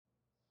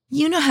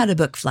You know how to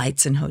book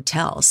flights and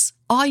hotels.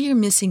 All you're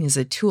missing is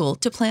a tool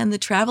to plan the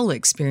travel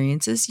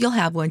experiences you'll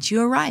have once you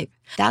arrive.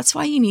 That's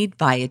why you need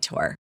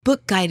Viator.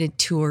 Book guided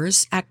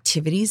tours,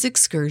 activities,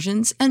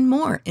 excursions, and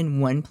more in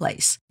one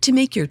place to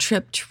make your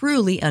trip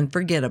truly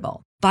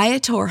unforgettable.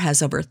 Viator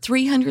has over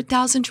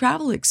 300,000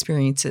 travel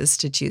experiences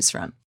to choose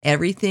from.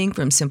 Everything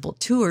from simple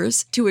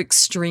tours to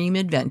extreme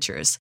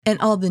adventures and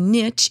all the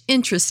niche,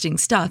 interesting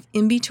stuff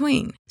in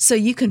between. So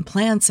you can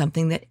plan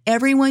something that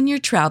everyone you're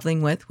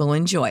traveling with will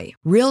enjoy.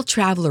 Real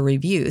traveler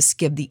reviews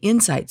give the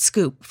inside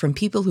scoop from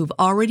people who've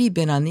already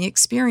been on the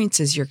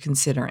experiences you're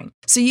considering.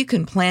 So you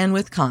can plan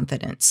with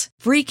confidence.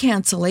 Free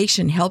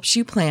cancellation helps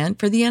you plan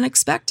for the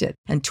unexpected.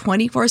 And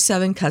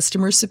 24/7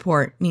 customer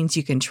support means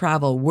you can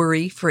travel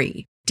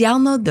worry-free.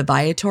 Download the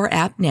Viator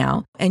app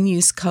now and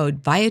use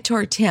code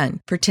Viator10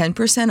 for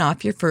 10%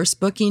 off your first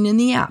booking in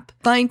the app.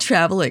 Find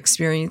travel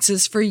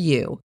experiences for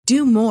you.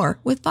 Do more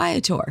with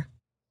Viator.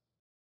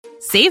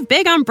 Save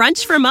big on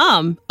brunch for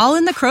mom, all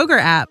in the Kroger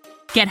app.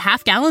 Get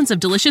half gallons of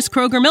delicious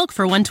Kroger milk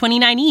for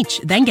 $1.29 each.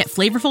 Then get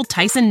flavorful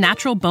Tyson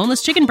natural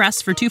boneless chicken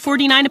breasts for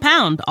 $2.49 a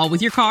pound, all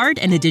with your card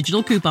and a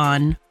digital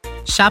coupon.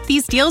 Shop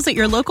these deals at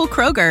your local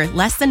Kroger,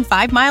 less than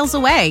 5 miles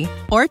away.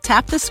 Or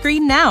tap the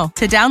screen now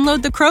to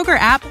download the Kroger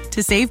app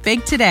to save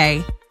big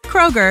today.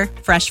 Kroger,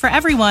 fresh for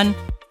everyone.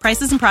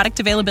 Prices and product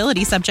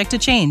availability subject to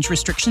change.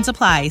 Restrictions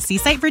apply. See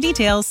site for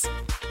details.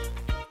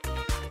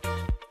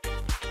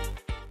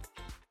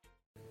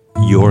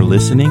 You're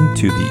listening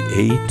to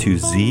the A to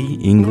Z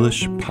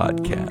English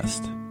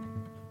Podcast.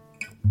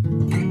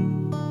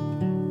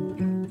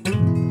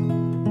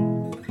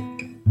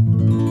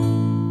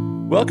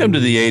 Welcome to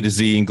the A to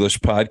Z English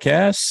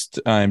Podcast.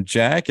 I'm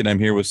Jack, and I'm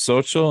here with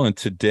Social, and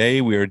today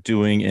we are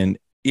doing an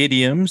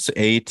idioms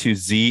A to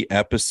Z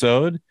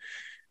episode,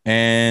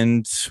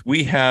 and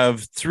we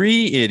have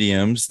 3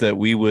 idioms that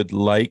we would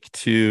like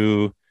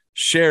to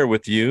share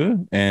with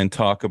you and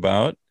talk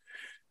about.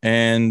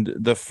 And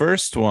the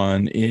first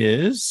one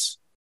is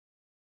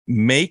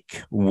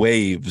make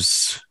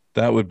waves.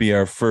 That would be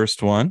our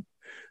first one.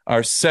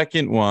 Our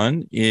second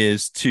one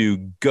is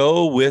to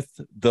go with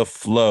the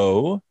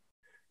flow.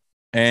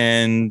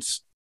 And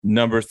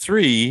number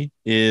 3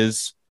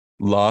 is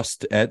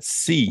lost at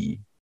sea.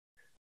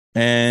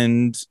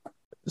 And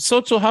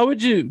Social,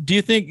 do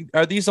you think,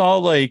 are these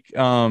all like,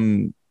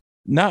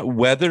 not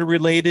weather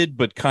related,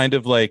 but kind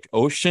of like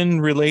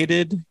ocean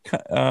related?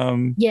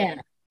 Yeah.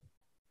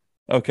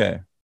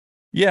 Okay.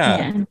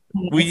 Yeah.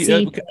 We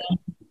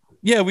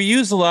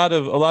use a lot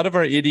of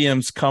our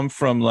idioms come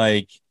from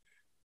like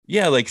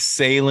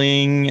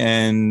sailing,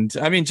 and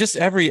I mean just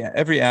every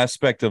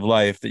aspect of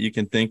life that you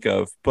can think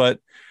of. But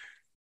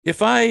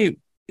if I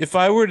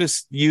were to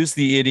use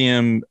the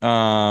idiom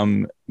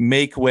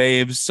make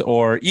waves,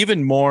 or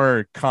even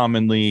more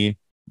commonly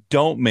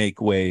don't make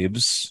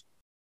waves,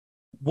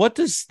 what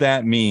does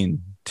that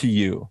mean to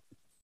you?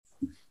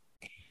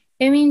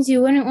 It means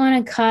you wouldn't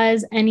want to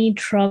cause any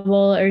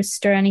trouble or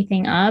stir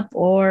anything up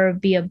or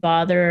be a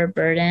bother or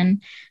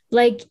burden.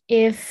 Like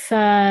if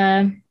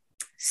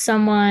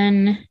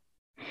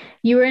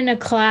you were in a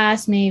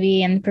class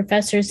maybe and the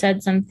professor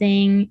said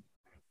something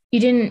you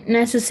didn't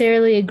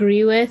necessarily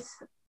agree with,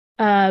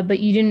 but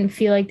you didn't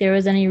feel like there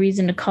was any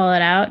reason to call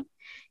it out,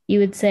 you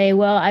would say,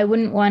 well, I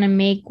wouldn't want to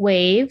make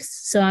waves,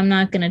 so I'm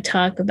not going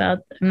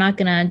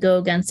to go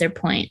against their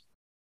point.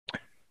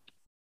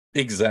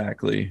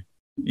 Exactly.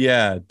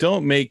 Yeah,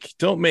 don't make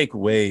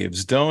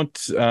waves. Don't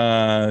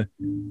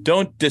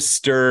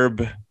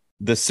disturb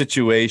the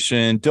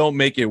situation. Don't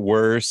make it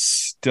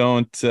worse.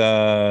 Don't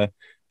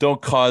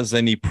cause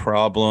any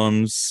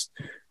problems.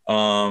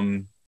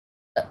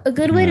 A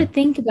good way to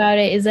think about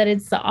it is that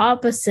it's the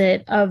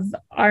opposite of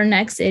our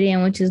next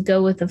idiom, which is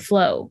go with the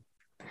flow.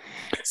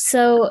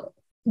 So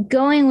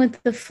going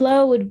with the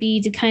flow would be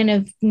to kind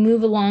of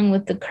move along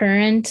with the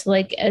current,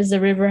 like as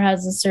the river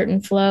has a certain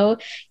flow,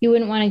 you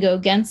wouldn't want to go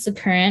against the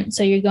current.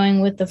 So you're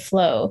going with the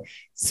flow.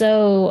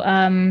 So,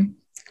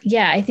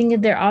 I think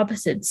that they're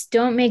opposites.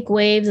 Don't make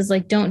waves is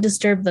like, don't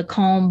disturb the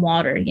calm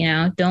water,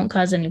 don't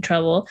cause any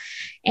trouble.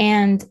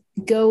 And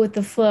go with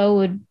the flow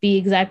would be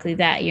exactly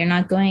that. You're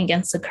not going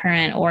against the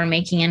current or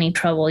making any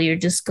trouble. You're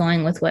just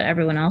going with what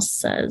everyone else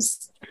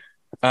says.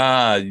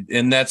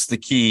 And that's the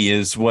key,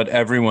 is what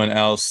everyone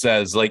else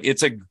says. Like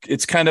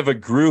it's kind of a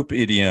group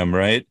idiom,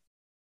 right?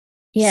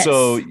 Yes.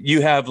 So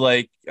you have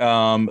like,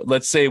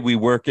 let's say we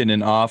work in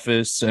an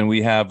office and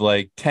we have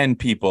like 10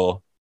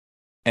 people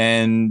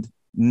and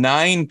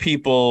 9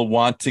 people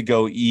want to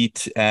go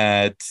eat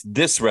at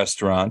this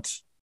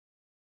restaurant,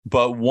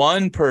 but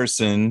one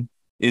person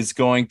is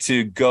going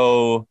to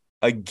go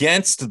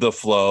against the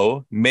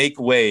flow, make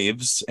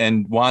waves,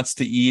 and wants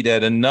to eat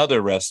at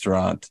another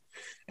restaurant.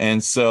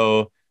 And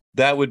so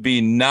that would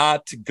be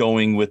not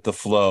going with the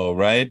flow,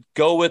 right?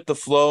 Go with the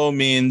flow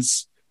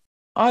means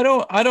I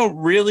don't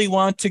really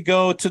want to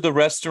go to the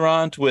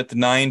restaurant with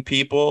 9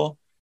 people,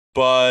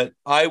 but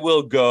I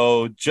will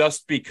go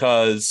just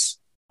because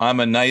I'm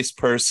a nice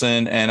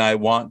person and I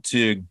want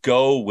to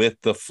go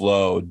with the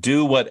flow,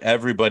 do what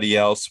everybody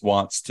else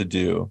wants to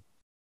do.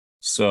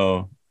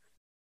 So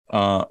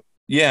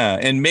Yeah,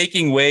 and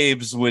making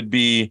waves would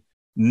be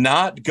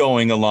not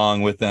going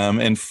along with them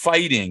and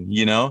fighting,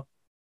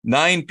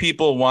 9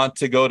 people want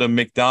to go to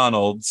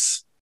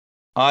McDonald's.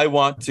 I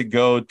want to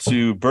go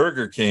to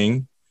Burger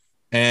King,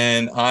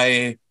 and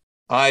I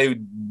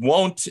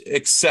won't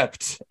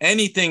accept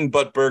anything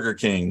but Burger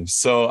King.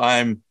 So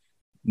I'm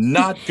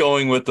not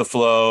going with the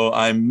flow.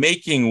 I'm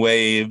making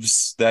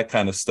waves, that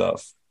kind of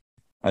stuff.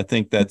 I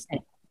think that's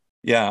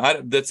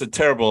that's a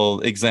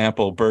terrible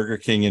example, Burger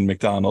King and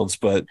McDonald's,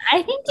 but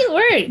I think it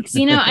works.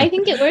 I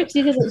think it works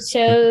because it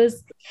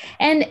shows,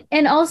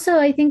 and also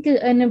I think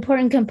an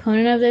important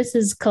component of this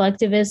is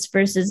collectivist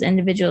versus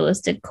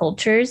individualistic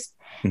cultures.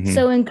 Mhm.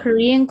 So in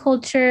Korean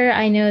culture,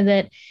 I know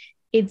that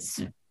it's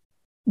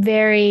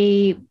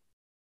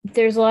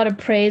there's a lot of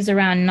praise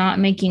around not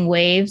making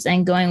waves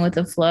and going with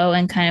the flow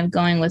and kind of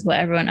going with what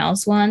everyone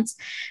else wants.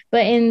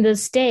 But in the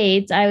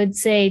States, I would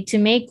say to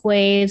make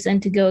waves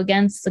and to go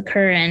against the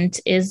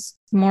current is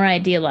more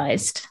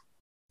idealized.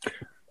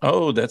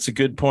 Oh, that's a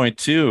good point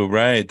too,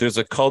 right? There's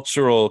a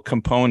cultural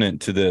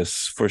component to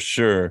this for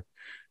sure.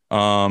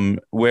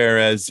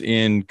 Whereas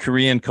in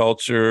Korean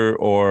culture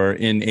or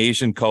in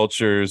Asian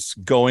cultures,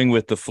 going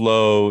with the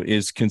flow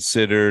is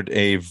considered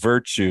a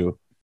virtue,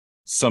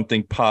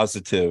 something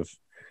positive.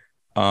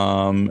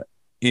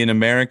 In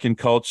American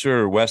culture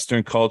or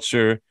Western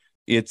culture,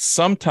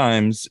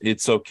 sometimes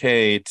it's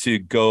okay to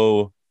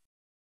go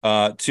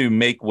to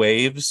make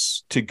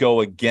waves, to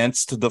go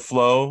against the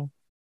flow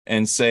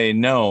and say,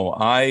 no,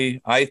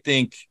 I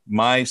think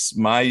my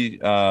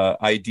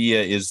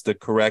idea is the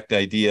correct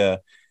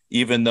idea,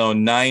 even though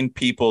 9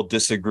 people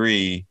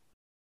disagree.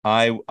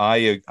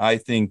 I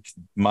think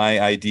my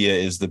idea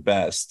is the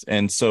best,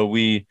 and so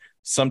we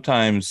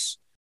sometimes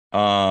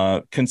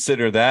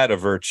consider that a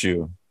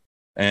virtue.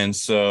 And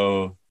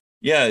so,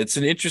 yeah, it's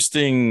an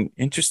interesting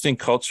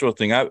cultural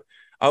thing.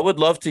 I would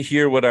love to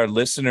hear what our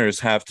listeners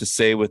have to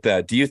say with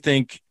that. Do you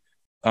think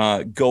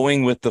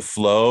going with the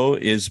flow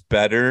is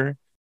better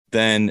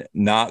than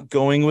not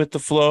going with the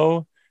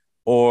flow?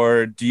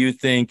 Or do you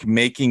think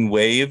making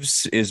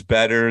waves is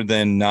better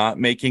than not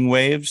making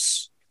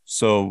waves?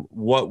 So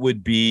what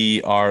would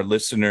be our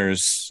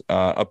listeners'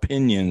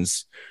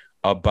 opinions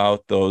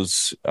about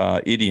those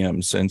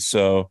idioms? And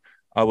so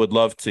I would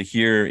love to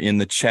hear in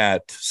the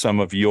chat some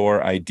of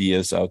your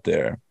ideas out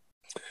there.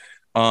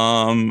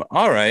 All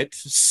right.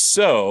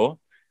 So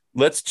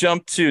let's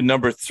jump to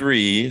number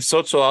 3.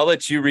 Sochil, I'll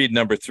let you read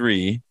number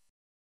 3.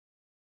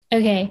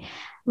 Okay.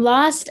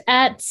 Lost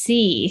at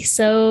Sea.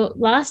 So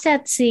Lost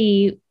at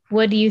Sea,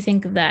 what do you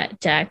think of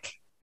that, Jack?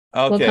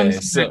 Okay.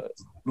 So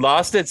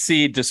Lost at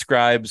Sea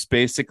describes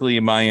basically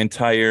my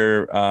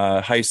entire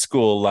high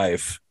school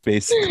life,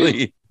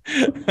 basically.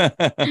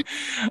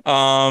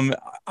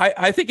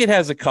 I think it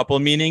has a couple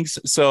meanings.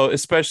 So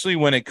especially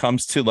when it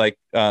comes to like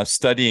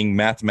studying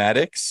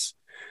mathematics.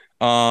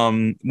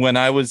 When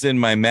I was in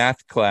my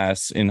math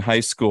class in high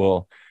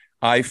school,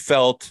 I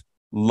felt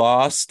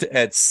lost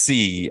at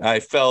sea. I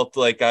felt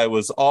like I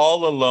was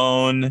all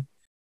alone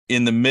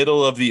in the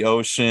middle of the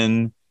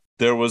ocean.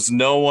 There was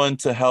no one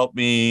to help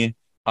me.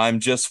 I'm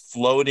just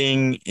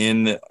floating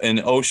in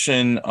an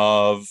ocean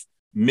of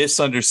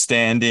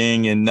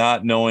misunderstanding and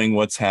not knowing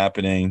what's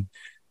happening.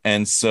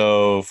 And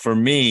so for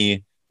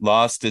me,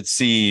 lost at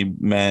sea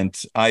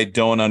meant I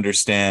don't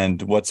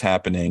understand what's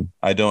happening.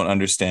 I don't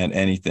understand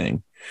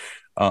anything.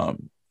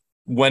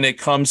 When it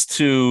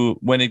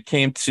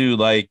came to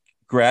like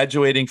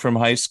graduating from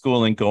high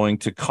school and going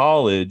to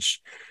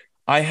college,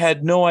 I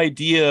had no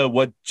idea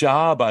what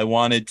job I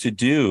wanted to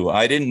do.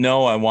 I didn't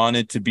know I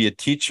wanted to be a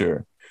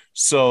teacher.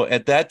 So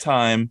at that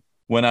time,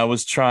 when I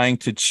was trying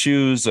to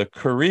choose a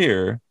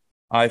career,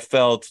 I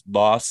felt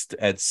lost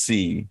at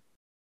sea.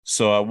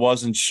 So I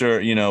wasn't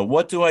sure,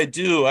 what do I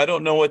do? I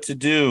don't know what to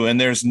do.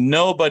 And there's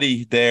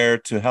nobody there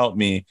to help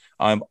me.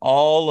 I'm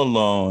all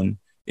alone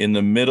in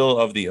the middle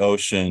of the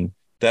ocean.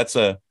 That's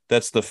the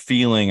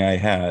feeling I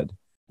had.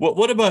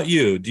 What about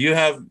you? Do you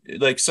have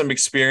like some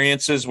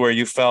experiences where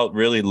you felt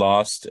really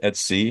lost at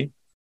sea?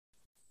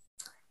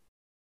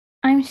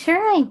 I'm sure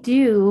I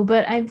do,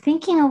 but I'm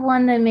thinking of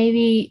one that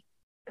maybe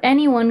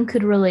anyone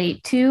could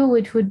relate to,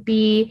 which would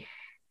be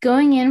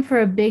going in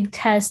for a big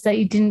test that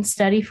you didn't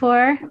study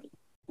for.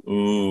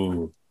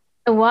 Ooh.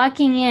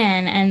 Walking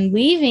in and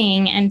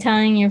leaving and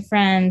telling your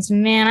friends,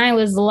 man, I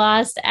was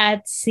lost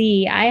at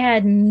sea. I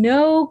had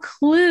no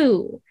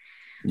clue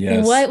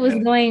what was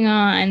going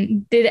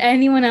on. Did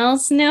anyone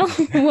else know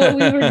what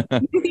we were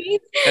doing?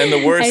 And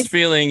the worst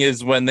feeling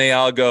is when they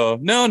all go,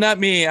 no, not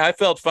me. I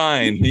felt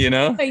fine,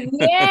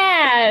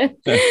 Yeah,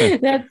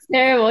 that's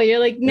terrible. You're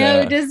like,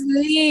 no, just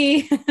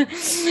me.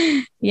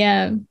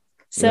 Yeah.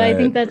 So right. I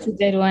think that's a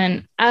good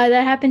one.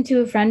 That happened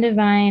to a friend of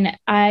mine.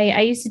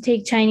 I used to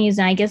take Chinese,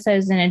 and I guess I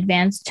was in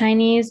advanced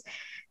Chinese.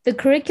 The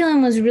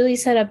curriculum was really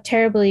set up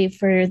terribly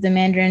for the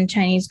Mandarin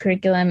Chinese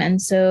curriculum. And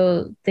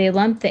so they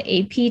lumped the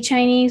AP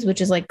Chinese,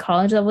 which is like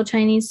college level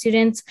Chinese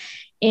students,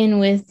 in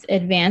with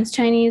advanced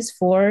Chinese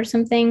 4 or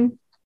something.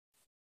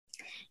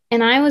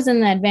 And I was in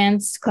the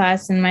advanced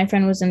class and my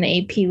friend was in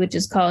the AP, which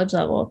is college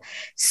level.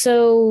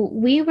 So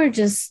we were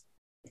just,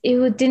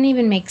 didn't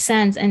even make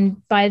sense.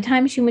 And by the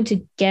time she went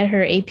to get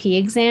her AP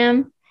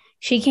exam,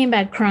 she came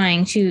back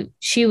crying.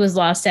 She was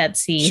lost at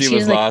sea. She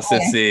was like, lost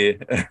at sea.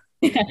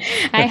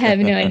 I have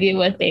no idea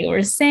what they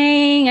were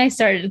saying. I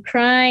started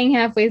crying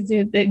halfway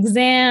through the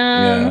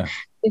exam. Yeah.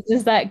 It's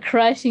just that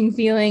crushing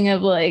feeling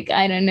of like,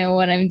 I don't know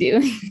what I'm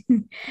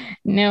doing.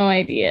 No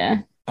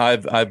idea.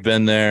 I've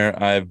been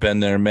there. I've been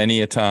there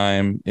many a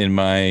time in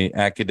my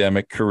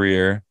academic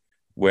career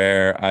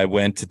where I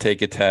went to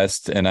take a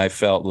test and I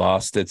felt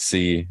lost at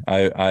sea.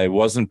 I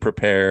wasn't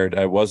prepared.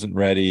 I wasn't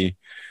ready.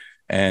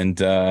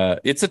 And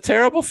it's a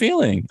terrible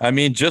feeling. I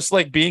mean, just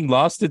like being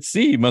lost at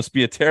sea must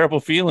be a terrible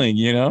feeling,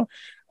 you know?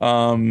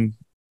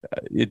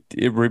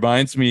 It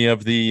reminds me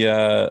of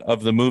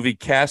the movie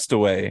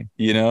Castaway,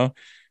 you know?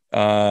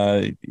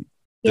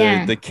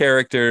 The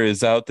character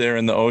is out there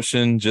in the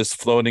ocean just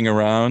floating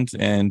around.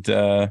 And,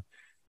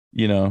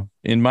 you know,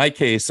 in my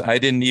case, I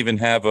didn't even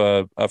have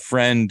a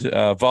friend,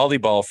 a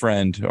volleyball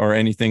friend or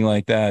anything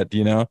like that,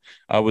 you know?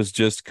 I was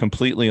just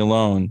completely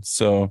alone.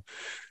 So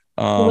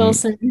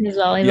Wilson, his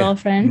volleyball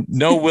friend.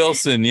 No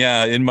Wilson,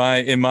 yeah, in my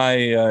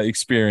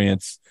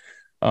experience.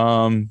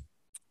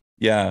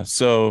 Yeah,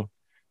 so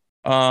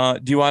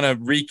do you want to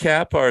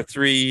recap our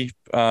 3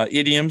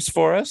 idioms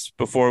for us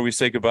before we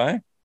say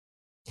goodbye?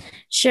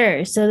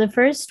 Sure. So the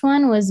first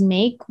one was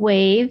make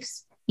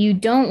waves. You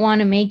don't want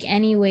to make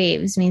any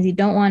waves, means you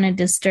don't want to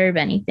disturb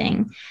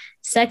anything.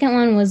 Second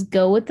one was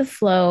go with the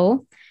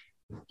flow.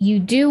 You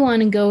do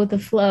want to go with the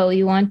flow.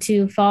 You want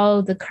to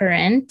follow the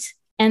current.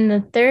 And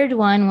the third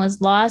one was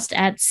lost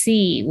at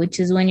sea, which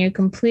is when you're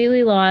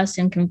completely lost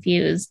and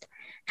confused,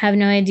 have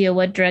no idea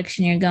what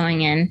direction you're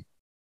going in.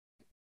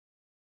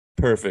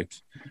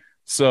 Perfect.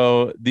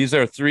 So these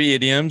are 3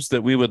 idioms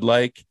that we would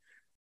like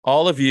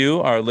all of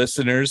you, our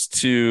listeners,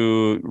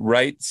 to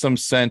write some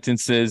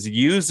sentences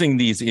using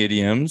these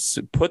idioms,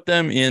 put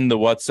them in the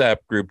WhatsApp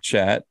group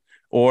chat,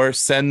 or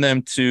send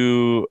them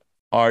to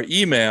our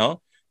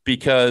email,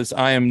 because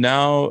I am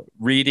now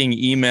reading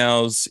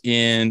emails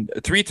in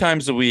 3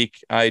 times a week.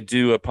 I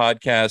do a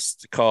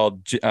podcast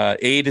called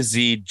A to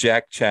Z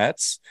Jack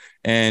Chats.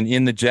 And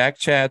in the Jack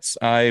Chats,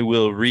 I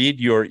will read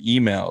your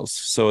emails.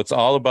 So it's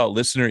all about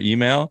listener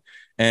email.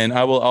 And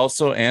I will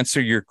also answer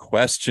your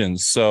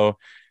questions. So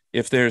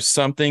if there's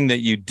something that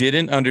you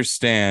didn't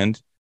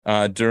understand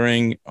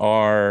during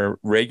our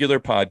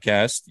regular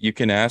podcast, you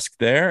can ask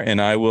there,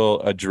 and I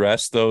will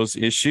address those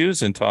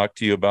issues and talk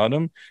to you about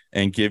them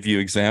and give you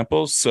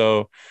examples.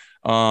 So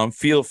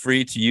feel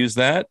free to use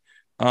that.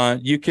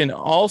 You can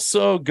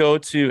also go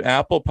to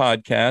Apple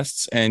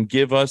Podcasts and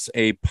give us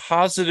a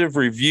positive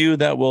review.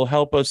 That will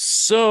help us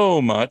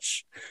so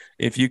much.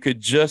 If you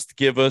could just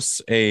give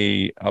us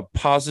a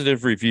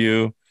positive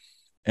review,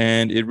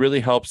 and it really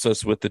helps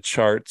us with the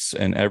charts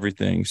and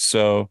everything.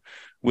 So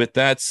with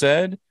that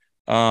said,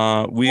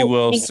 we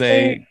will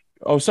say,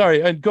 oh,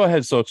 sorry, go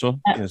ahead,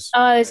 Social. Yes.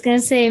 I was going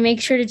to say,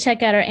 make sure to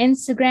check out our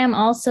Instagram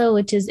also,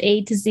 which is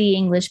A to Z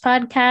English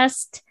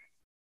Podcast.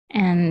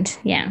 And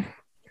yeah.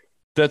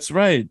 That's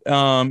right.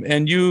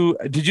 And you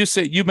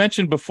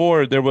mentioned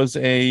before there was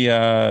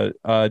a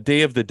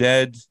Day of the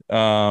Dead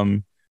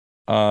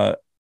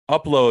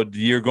upload.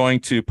 You're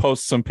going to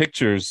post some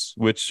pictures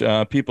which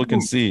people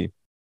can see.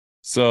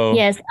 So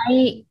yes,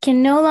 I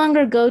can no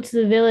longer go to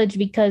the village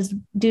because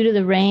due to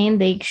the rain,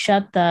 they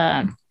shut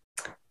the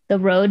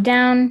road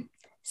down,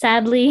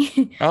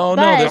 sadly. Oh,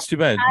 no, that's too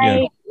bad.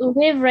 I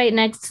live right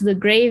next to the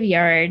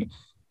graveyard,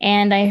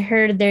 and I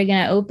heard they're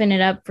going to open it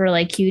up for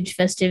like huge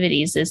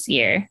festivities this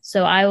year.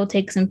 So I will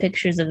take some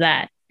pictures of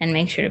that and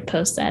make sure to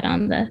post that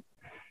on the.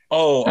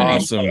 Oh,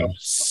 awesome.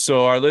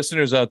 So our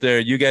listeners out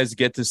there, you guys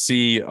get to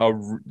see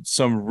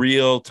some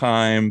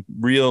real-time,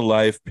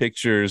 real-life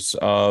pictures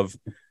of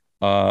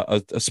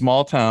a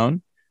small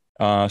town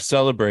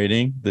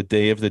celebrating the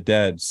Day of the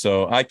Dead.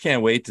 So I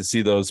can't wait to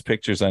see those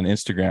pictures on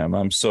Instagram.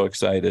 I'm so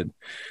excited.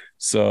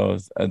 So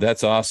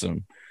that's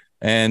awesome.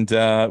 And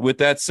with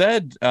that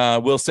said,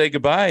 we'll say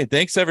goodbye.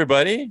 Thanks,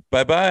 everybody.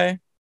 Bye-bye.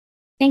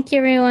 Thank you,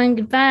 everyone.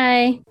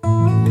 Goodbye.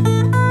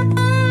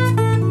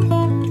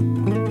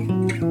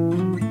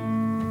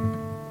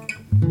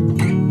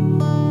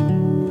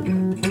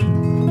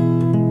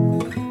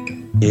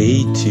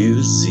 A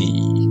to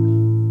Z.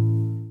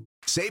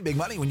 Save big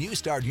money when you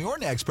start your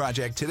next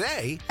project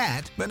today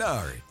at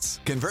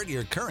Menards. Convert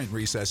your current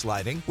recessed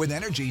lighting with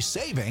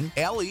energy-saving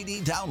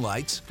LED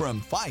downlights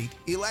from Fight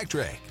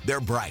Electric.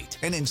 They're bright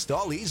and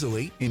install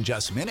easily in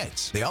just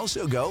minutes. They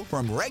also go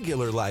from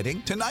regular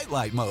lighting to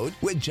nightlight mode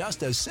with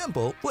just a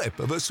simple flip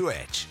of a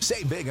switch.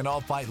 Save big on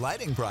all Fight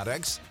lighting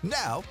products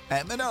now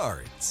at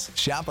Menards.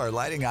 Shop our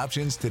lighting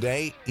options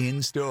today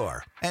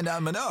in-store and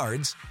on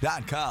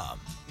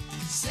Menards.com.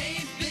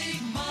 Save big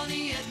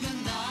money at Menards.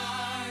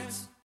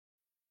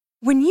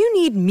 When you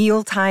need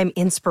mealtime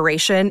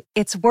inspiration,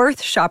 it's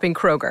worth shopping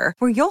Kroger,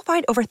 where you'll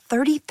find over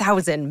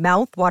 30,000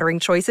 mouth-watering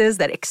choices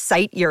that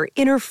excite your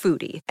inner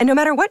foodie. And no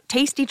matter what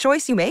tasty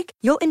choice you make,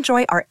 you'll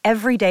enjoy our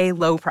everyday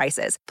low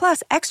prices,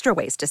 plus extra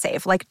ways to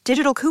save, like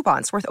digital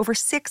coupons worth over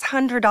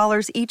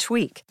 $600 each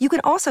week. You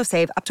can also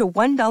save up to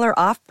 $1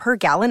 off per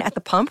gallon at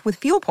the pump with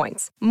fuel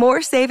points.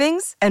 More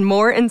savings and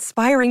more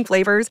inspiring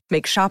flavors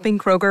make shopping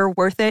Kroger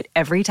worth it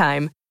every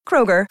time.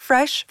 Kroger,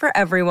 fresh for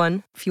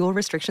everyone. Fuel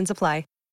restrictions apply.